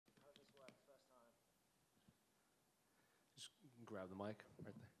grab the mic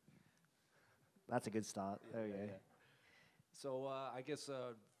right there. That's a good start. There we go. So I guess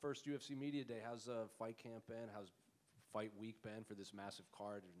first UFC Media Day. How's fight camp been? How's fight week been for this massive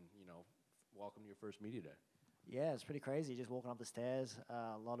card? And welcome to your first media day. Yeah, it's pretty crazy. Just walking up the stairs,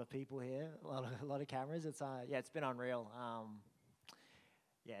 a lot of people here, a lot of cameras. It's it's been unreal.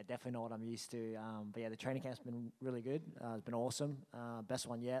 Yeah, definitely not what I'm used to. But yeah, the training camp's been really good. It's been awesome. Best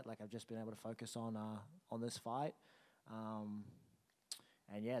one yet. Like I've just been able to focus on this fight.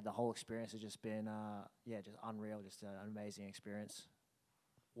 And yeah, the whole experience has just been just unreal. Just an amazing experience.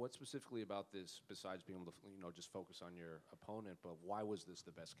 What specifically about this, besides being able to just focus on your opponent, but why was this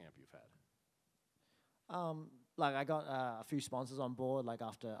the best camp you've had? Like I got a few sponsors on board, like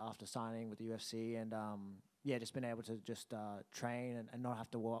after signing with the UFC, and yeah, just been able to just train and not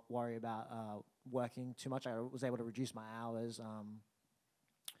have to worry about working too much. I was able to reduce my hours.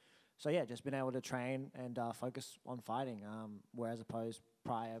 So yeah, just been able to train and focus on fighting. Whereas opposed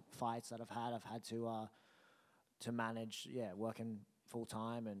prior fights that I've had to manage, working full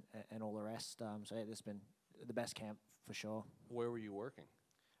time and all the rest. So yeah, this has been the best camp for sure. Where were you working?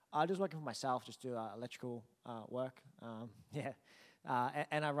 Just working for myself, just do electrical work.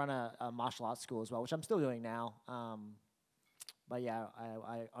 And I run a martial arts school as well, which I'm still doing now. But yeah,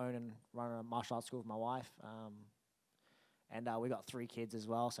 I own and run a martial arts school with my wife. And we got 3 kids as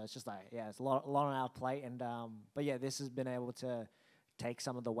well, so it's just like, it's a lot on our plate. And but yeah, this has been able to take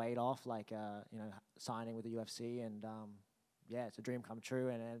some of the weight off, like signing with the UFC, and yeah, it's a dream come true,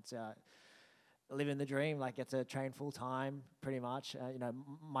 and it's living the dream. Like get to train full time, pretty much.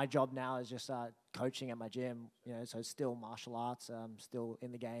 My job now is just coaching at my gym. So it's still martial arts, still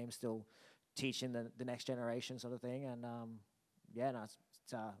in the game, still teaching the next generation, sort of thing. And it's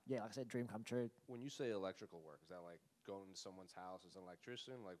like I said, dream come true. When you say electrical work, is that like going to someone's house as an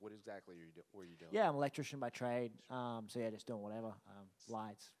electrician? Like, what exactly were you doing? Yeah, I'm an electrician by trade. So yeah, just doing whatever.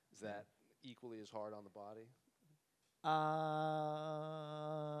 Lights. Is that equally as hard on the body?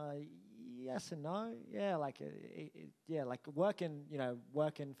 Yes and no. Yeah, like like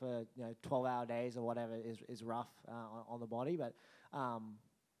working for 12-hour days or whatever is rough on the body. But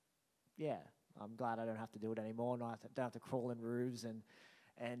yeah, I'm glad I don't have to do it anymore. Don't have to crawl in roofs and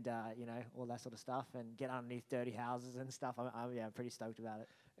all that sort of stuff, and get underneath dirty houses and stuff. I'm pretty stoked about it.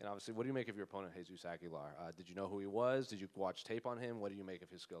 And obviously, what do you make of your opponent, Jesus Aguilar? Did you know who he was? Did you watch tape on him? What do you make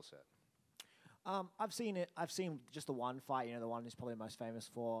of his skill set? I've seen it. I've seen just the one fight. The one he's probably most famous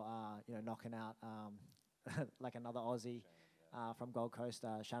for. Knocking out like another Aussie from Gold Coast,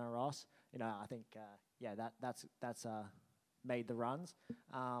 Shannon Ross. I think that's made the runs.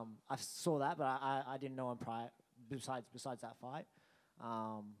 I saw that, but I didn't know him prior. Besides that fight.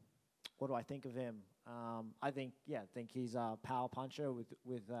 What do I think of him? I think he's a power puncher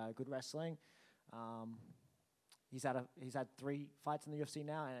with good wrestling. He's had 3 fights in the UFC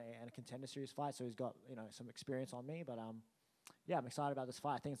now and a contender series fight, so he's got some experience on me. But I'm excited about this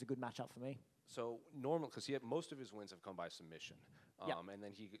fight. I think it's a good matchup for me. So normal, because most of his wins have come by submission. And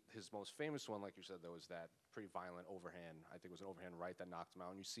then his most famous one, like you said, though, was that pretty violent overhand. I think it was an overhand right that knocked him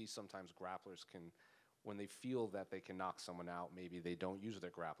out. And you see sometimes grapplers when they feel that they can knock someone out, maybe they don't use their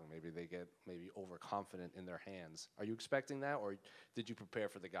grappling. Maybe they get overconfident in their hands. Are you expecting that, or did you prepare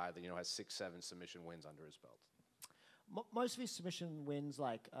for the guy that has 6, 7 submission wins under his belt? Most of his submission wins,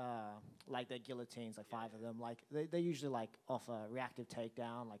 like their guillotines, like 5 of them, like they usually like off a reactive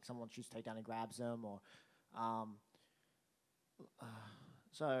takedown, like someone shoots takedown and grabs them, or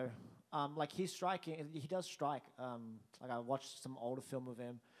like he's striking. He does strike. Like I watched some older film of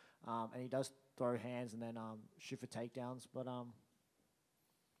him, and he does throw hands and then shoot for takedowns. But I'm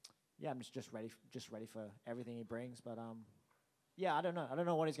just ready for everything he brings. But I don't know. I don't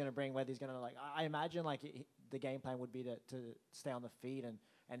know what he's going to bring. Whether he's going to I imagine the game plan would be to stay on the feet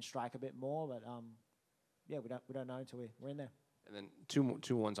and strike a bit more. But we don't know until we're in there. And then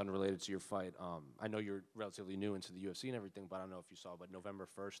two ones unrelated to your fight. I know you're relatively new into the UFC and everything, but I don't know if you saw. But November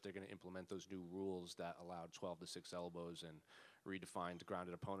 1st, they're going to implement those new rules that allowed 12 to 6 elbows and redefined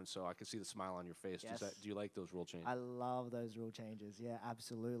grounded opponents. So I can see the smile on your face. Yes. Do you like those rule changes? I love those rule changes. Yeah,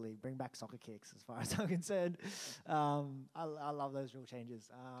 absolutely. Bring back soccer kicks, as far as I'm concerned. I love those rule changes.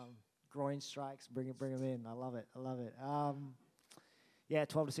 Groin strikes, bring them in. I love it.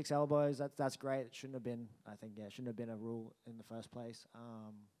 12 to 6 elbows. That's great. It shouldn't have been. I think shouldn't have been a rule in the first place.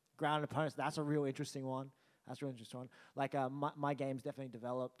 Grounded opponents. That's a real interesting one. Like my game's definitely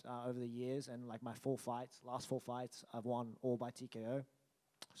developed over the years, and like my last 4 fights, I've won all by TKO.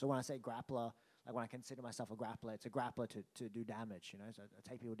 So when I say grappler, like when I consider myself a grappler, it's a grappler to do damage. So I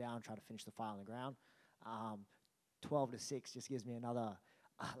take people down, try to finish the fight on the ground. 12 to 6 just gives me another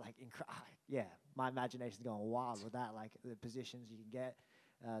yeah, my imagination's going wild with that. Like the positions you can get,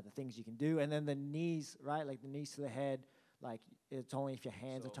 the things you can do, and then the knees, right? Like the knees to the head. Like it's only if your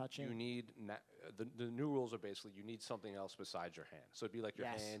hands are touching. You need the new rules are basically you need something else besides your hand. So it'd be like your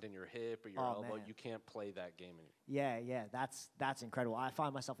hand and your hip or your elbow. Man. You can't play that game anymore. Yeah, that's incredible. I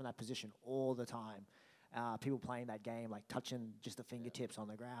find myself in that position all the time. People playing that game, like touching just the fingertips on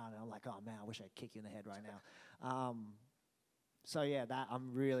the ground, and I'm like, oh man, I wish I could kick you in the head right now. So yeah, that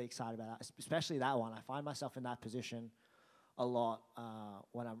I'm really excited about that, especially that one. I find myself in that position a lot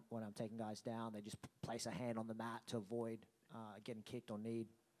when I'm taking guys down. They just place a hand on the mat to avoid getting kicked or kneed.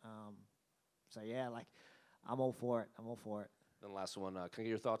 So yeah, like I'm all for it. Then last one, can I get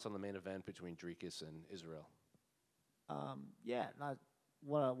your thoughts on the main event between Dricus and Israel? What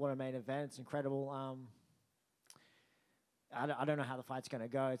a main event! It's incredible. I don't know how the fight's going to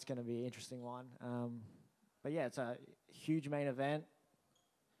go. It's going to be an interesting one. But yeah, it's a huge main event.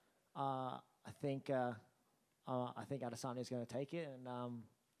 I think Adesanya is going to take it and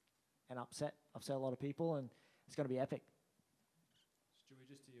upset a lot of people, and it's going to be epic. Stewie,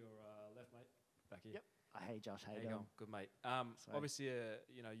 just to your left, mate. Back here. Yep. Hey, Josh. How you going? going? Good, mate. Obviously,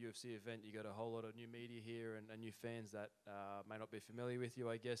 UFC event. You got a whole lot of new media here and new fans that may not be familiar with you,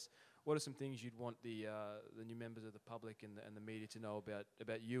 I guess. What are some things you'd want the new members of the public and the media to know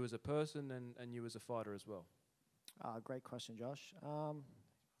about you as a person and you as a fighter as well? Great question, Josh. I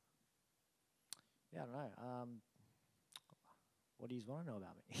don't know. What do you want to know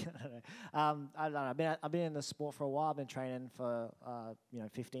about me? I don't know. I've been in the sport for a while. I've been training for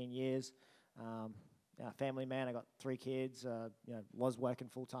 15 years. Family man. I got 3 kids. Was working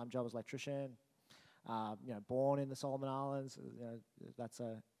full-time job as electrician. Born in the Solomon Islands. That's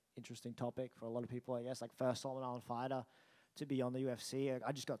a interesting topic for a lot of people, I guess. Like first Solomon Island fighter to be on the UFC.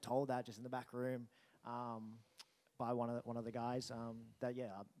 I just got told that just in the back room by one of the guys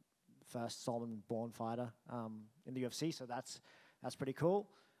first Solomon-born fighter in the UFC. So that's pretty cool.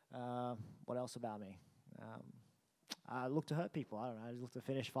 What else about me? I look to hurt people. I don't know. I just look to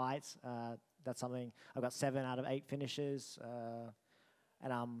finish fights. That's something. I've got 7 out of 8 finishes,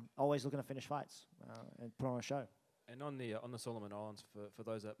 and I'm always looking to finish fights and put on a show. And on the Solomon Islands, for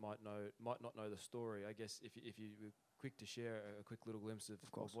those that might not know the story, I guess if you were quick to share a quick little glimpse of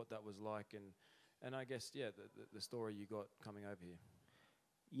what that was like, and I guess the story you got coming over here.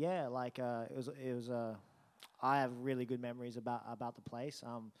 Yeah, like it was. I have really good memories about the place.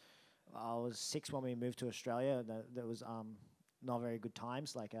 I was 6 when we moved to Australia. There was not very good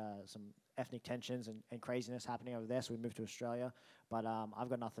times, like some ethnic tensions and craziness happening over there. So we moved to Australia. But I've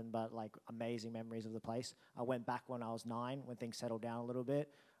got nothing but like amazing memories of the place. I went back when I was 9, when things settled down a little bit,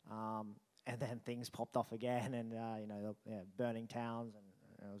 and then things popped off again, and burning towns, and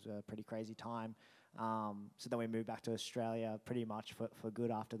it was a pretty crazy time. So then we moved back to Australia pretty much for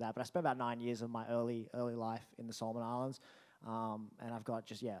good after that. But I spent about 9 years of my early life in the Solomon Islands. And I've got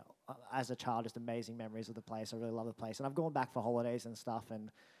as a child, just amazing memories of the place. I really love the place. And I've gone back for holidays and stuff.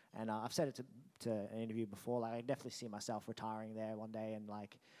 And I've said it to an interview before, like I definitely see myself retiring there one day. And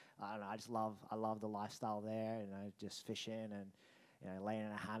like, I don't know, I love the lifestyle there, just fishing and, laying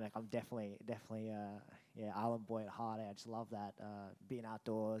in a hammock. I'm definitely island boy at heart. I just love that, being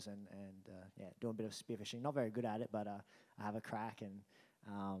outdoors and doing a bit of spearfishing. Not very good at it, but I have a crack. And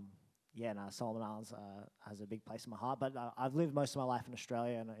Solomon Islands has a big place in my heart. But I've lived most of my life in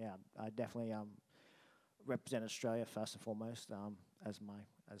Australia, and I definitely represent Australia first and foremost as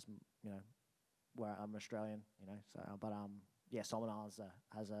where I'm Australian. Solomon Islands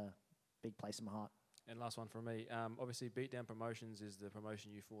has a big place in my heart. And last one from me. Obviously, Beatdown Promotions is the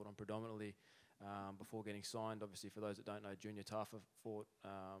promotion you fought on predominantly before getting signed. Obviously, for those that don't know, Junior Tafa fought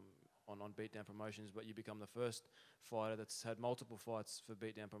on Beatdown Promotions, but you become the first fighter that's had multiple fights for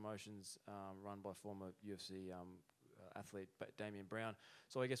Beatdown Promotions run by former UFC athlete Damian Brown.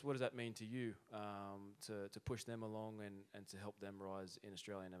 So I guess what does that mean to you to push them along and to help them rise in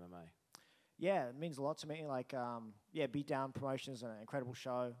Australian MMA? Yeah, it means a lot to me. Like, Beatdown Promotions is an incredible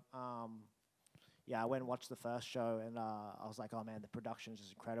show. I went and watched the first show, and I was like, oh man, the production is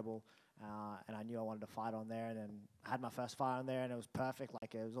just incredible. And I knew I wanted to fight on there, and then I had my first fight on there, and it was perfect.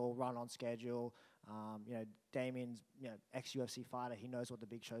 Like, it was all run on schedule. Damien's, ex-UFC fighter. He knows what the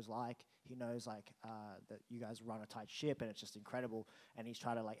big show's like. He knows, like, that you guys run a tight ship, and it's just incredible. And he's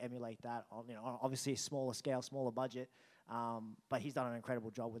trying to, like, emulate that on, obviously a smaller scale, smaller budget. But he's done an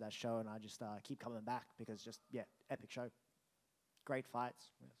incredible job with that show, and I just keep coming back because epic show. Great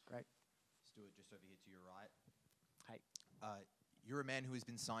fights. Yeah, it's great. Stewart, just over here to your right. Hey. You're a man who has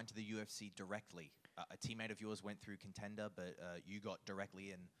been signed to the UFC directly. A teammate of yours went through Contender, but you got directly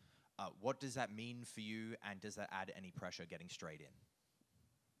in. What does that mean for you, and does that add any pressure getting straight in?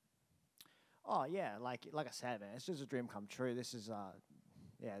 Oh yeah, like I said, man, it's just a dream come true. This is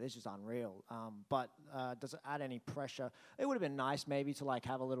yeah, this is unreal. But does it add any pressure? It would have been nice maybe to like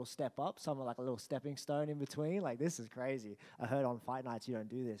have a little step up, something like a little stepping stone in between. Like this is crazy. I heard on fight nights you don't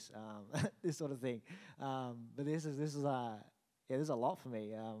do this, this sort of thing. But this is yeah, this is a lot for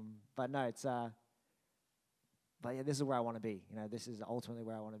me. But no, it's but yeah, this is where I want to be. You know, this is ultimately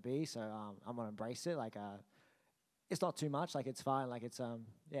where I want to be. So I'm gonna embrace it. Like it's not too much. Like it's fine. Like it's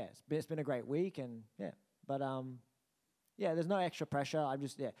yeah, it's been a great week and yeah, but yeah, there's no extra pressure. I'm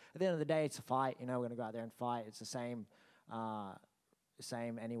just, yeah, at the end of the day, it's a fight. You know, we're going to go out there and fight. It's the same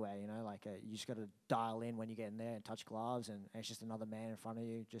anyway, you know, like you just got to dial in when you get in there and touch gloves, and it's just another man in front of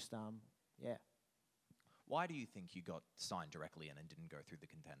you. Just, yeah. Why do you think you got signed directly and didn't go through the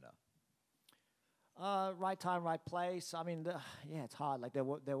Contender? Right time, right place. I mean, yeah, it's hard. Like there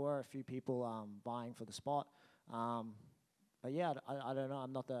were a few people vying for the spot. But yeah, I don't know.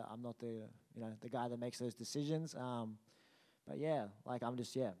 I'm not the you know, the guy that makes those decisions. But yeah, like I'm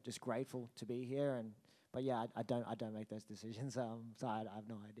just grateful to be here, but yeah, I don't make those decisions. So I have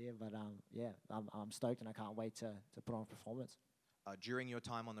no idea. But yeah, I'm stoked and I can't wait to put on a performance. During your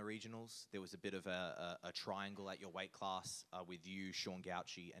time on the regionals, there was a bit of a triangle at your weight class with you, Sean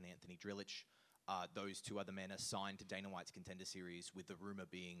Gauci, and Anthony Drillich. Those two other men are signed to Dana White's Contender Series, with the rumor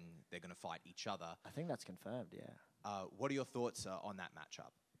being they're going to fight each other. I think that's confirmed. Yeah. What are your thoughts on that matchup?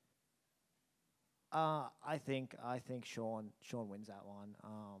 I think Sean wins that one.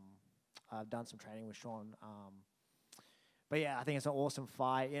 I've done some training with Sean. But yeah, I think it's an awesome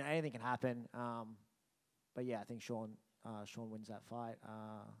fight. You know, anything can happen. But yeah, I think Sean wins that fight.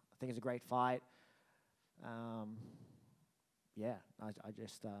 I think it's a great fight. Yeah,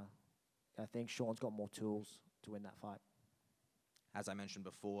 I think Sean's got more tools to win that fight. As I mentioned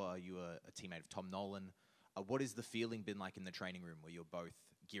before, you were a teammate of Tom Nolan. What has the feeling been like in the training room where you're both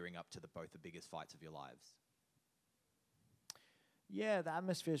gearing up to both the biggest fights of your lives? Yeah, the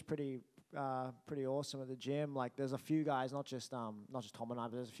atmosphere is pretty awesome at the gym. Like, there's a few guys, not just Tom and I,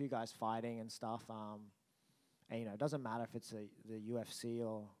 but there's a few guys fighting and stuff. And you know, it doesn't matter if it's the UFC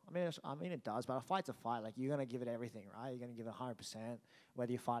or I mean it does, but a fight's a fight. Like, you're gonna give it everything, right? You're gonna give it 100%,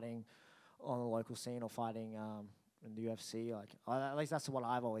 whether you're fighting on the local scene or fighting in the UFC. Like, at least that's what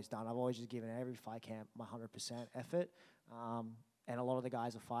I've always done. I've always just given every fight camp my 100% effort. And a lot of the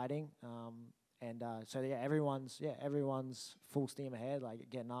guys are fighting. So yeah, everyone's full steam ahead, like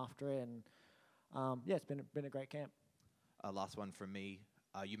getting after it. And yeah, it's been a great camp. Last one from me.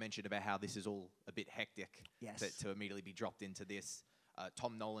 You mentioned about how this is all a bit hectic. Yes. To immediately be dropped into this.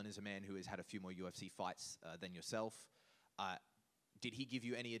 Tom Nolan is a man who has had a few more UFC fights than yourself. Did he give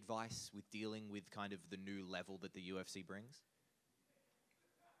you any advice with dealing with kind of the new level that the UFC brings?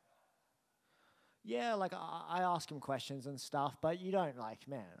 Yeah, like I ask him questions and stuff, but you don't like,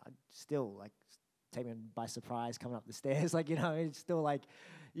 man, I still like take me by surprise coming up the stairs. Like, you know, it's still like,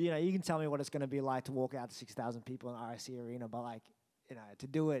 you know, you can tell me what it's going to be like to walk out to 6,000 people in RSC Arena, but like, you know, to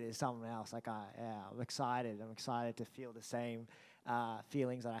do it is something else. Like, I'm excited. I'm excited to feel the same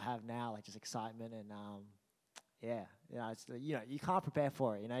feelings that I have now, like just excitement and yeah, you know, it's, you know, you can't prepare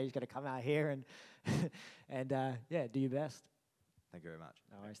for it. You know, you just got to come out here and and yeah, do your best. Thank you very much.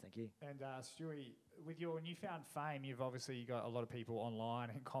 No worries, thank you. And Stewie, with your newfound fame, you've obviously got a lot of people online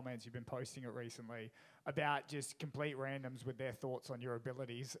and comments. You've been posting it recently about just complete randoms with their thoughts on your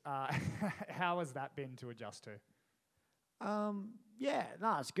abilities. How has that been to adjust to? Yeah,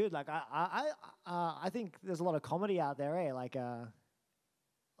 no, it's good. Like I think there's a lot of comedy out there, eh? Like a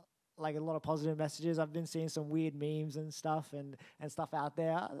lot of positive messages. I've been seeing some weird memes and stuff and stuff out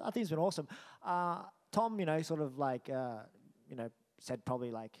there. I think it's been awesome. Tom, you know, sort of like you know, said probably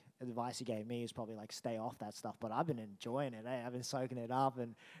like advice he gave me is probably like stay off that stuff, but I've been enjoying it. I've been soaking it up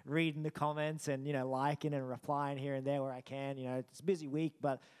and reading the comments and, you know, liking and replying here and there where I can. You know, it's a busy week,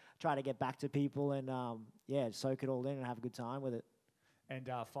 but try to get back to people and yeah, soak it all in and have a good time with it. And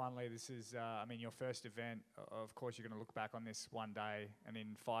finally, this is, I mean, your first event. Of course, you're going to look back on this one day, and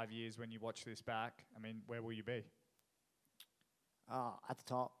in 5 years when you watch this back, I mean, where will you be? At the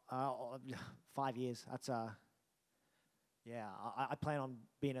top. 5 years. That's yeah. I plan on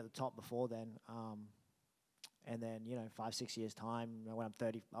being at the top before then. And then, you know, 5-6 years time, you know, when I'm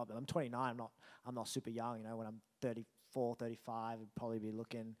 30, I'm 29. I'm not super young. You know, when I'm 34, 35, I'd probably be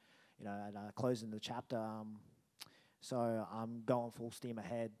looking, you know, at closing the chapter. So I'm going full steam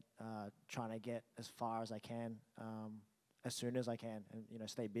ahead, trying to get as far as I can, as soon as I can, and, you know,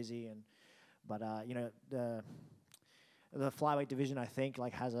 stay busy. But you know, the flyweight division, I think,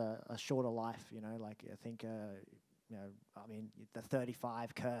 like has a shorter life. You know, like I think, you know, I mean, the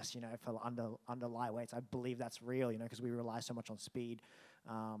 35 curse, you know, for under lightweights, I believe that's real. You know, because we rely so much on speed.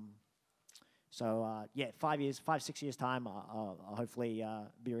 So yeah, 6 years time, I'll hopefully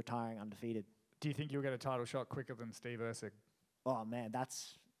be retiring undefeated. Do you think you'll get a title shot quicker than Steve Erceg? Oh man,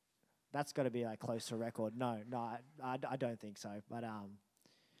 that's got to be like close to record. No, I don't think so. But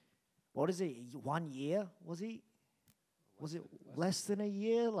what is it? 1 year was he? Was it less than a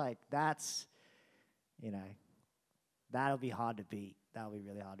year? Like that's, that'll be hard to beat. That'll be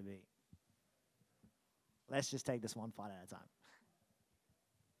really hard to beat. Let's just take this one fight at a time.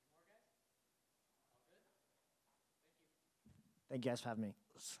 Thank you guys for having me.